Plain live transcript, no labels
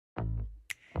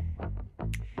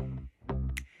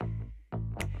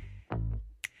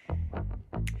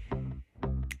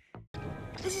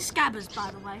This is Scabbers,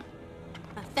 by the way.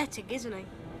 Pathetic, isn't he?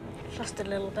 Just a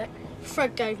little bit.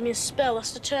 Fred gave me a spell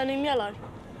that's to turn him yellow.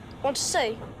 Want to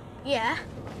see? Yeah.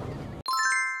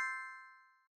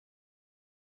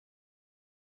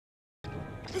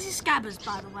 This is Scabbers,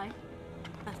 by the way.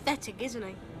 Pathetic, isn't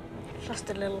he? Just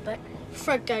a little bit.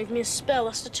 Fred gave me a spell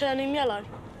that's to turn him yellow.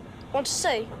 Want to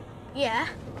see? Yeah.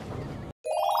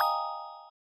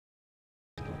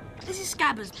 This is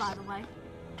Scabbers, by the way.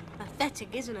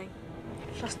 Pathetic, isn't he?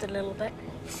 Just a little bit.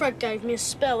 Fred gave me a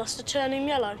spell that's to turn him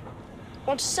yellow.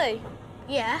 Want to see?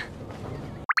 Yeah.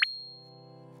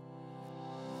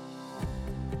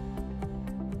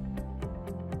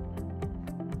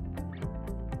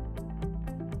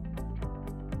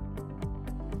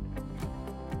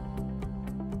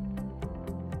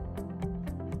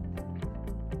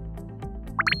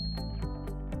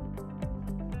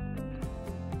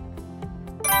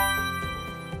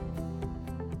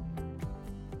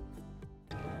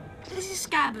 This is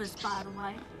Scabbers, by the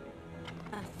way.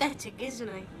 Pathetic, isn't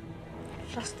he?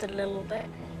 Just a little bit.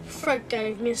 Fred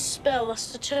gave me a spell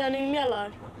that's to turn him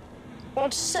yellow.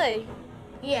 Want to see?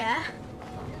 Yeah.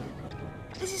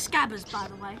 This is Scabbers, by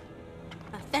the way.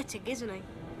 Pathetic, isn't he?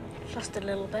 Just a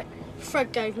little bit.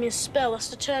 Fred gave me a spell that's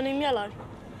to turn him yellow.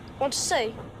 Want to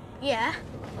see? Yeah.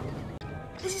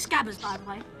 This is Scabbers, by the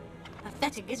way.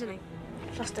 Pathetic, isn't he?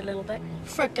 Just a little bit.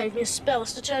 Fred gave me a spell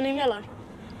that's to turn him yellow.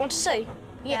 Want to see?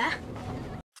 Yeah.